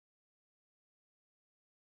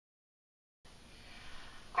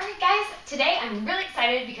Today I'm really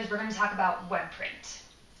excited because we're going to talk about web print.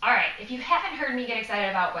 Alright, if you haven't heard me get excited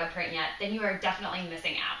about web print yet, then you are definitely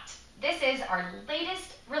missing out. This is our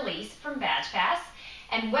latest release from BadgePass,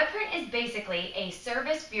 and web print is basically a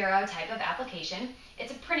service bureau type of application.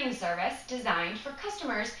 It's a printing service designed for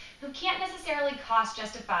customers who can't necessarily cost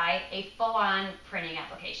justify a full-on printing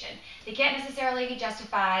application. They can't necessarily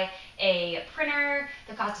justify a printer,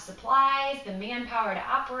 the cost of supplies, the manpower to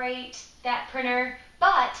operate that printer,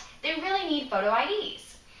 but they really need photo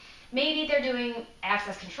IDs. Maybe they're doing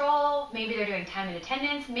access control, maybe they're doing time and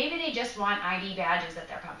attendance, maybe they just want ID badges at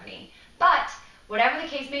their company. But whatever the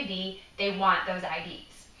case may be, they want those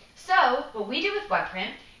IDs. So what we do with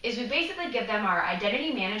WebPrint is we basically give them our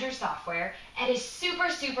identity manager software at a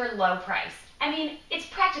super low price. I mean, it's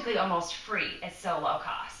practically almost free. It's so low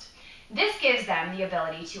cost. This gives them the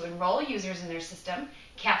ability to enroll users in their system,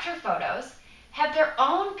 capture photos, have their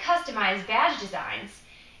own customized badge designs,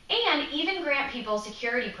 and even grant people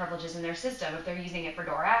security privileges in their system if they're using it for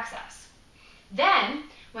door access. Then,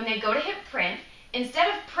 when they go to hit print, instead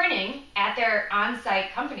of printing at their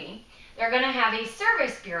on-site company, they're going to have a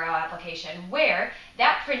service bureau application where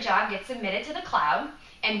that print job gets submitted to the cloud,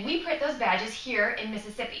 and we print those badges here in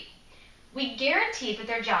Mississippi. We guarantee that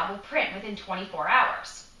their job will print within 24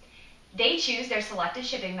 hours. They choose their selected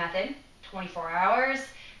shipping method, 24 hours,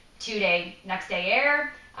 2-day, next day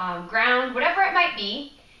air, ground, whatever it might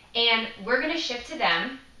be, and we're going to ship to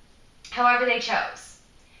them however they chose.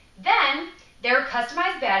 Then their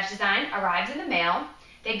customized badge design arrives in the mail,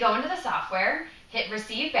 they go into the software, hit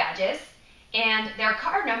receive badges, and their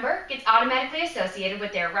card number gets automatically associated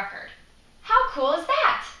with their record. How cool is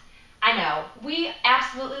that? I know, we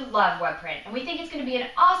absolutely love WebPrint, and we think it's going to be an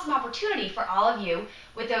awesome opportunity for all of you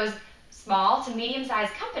with those small to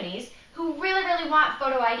medium-sized companies who really want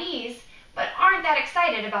photo IDs, but aren't that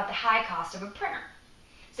excited about the high cost of a printer.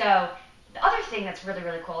 So the other thing that's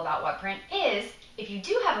really cool about WebPrint is if you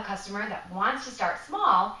do have a customer that wants to start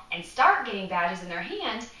small and start getting badges in their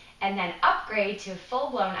hand and then upgrade to a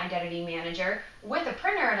full-blown identity manager with a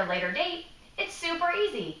printer at a later date, it's super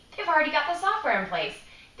easy. They've already got the software in place.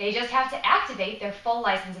 They just have to activate their full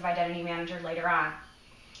license of identity manager later on.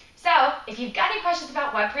 So if you've got any questions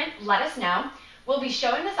about WebPrint, let us know. We'll be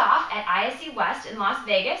showing this off at ISC West in Las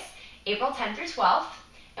Vegas, April 10th through 12th,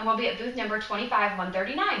 and we'll be at booth number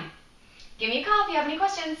 25139. Give me a call if you have any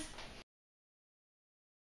questions.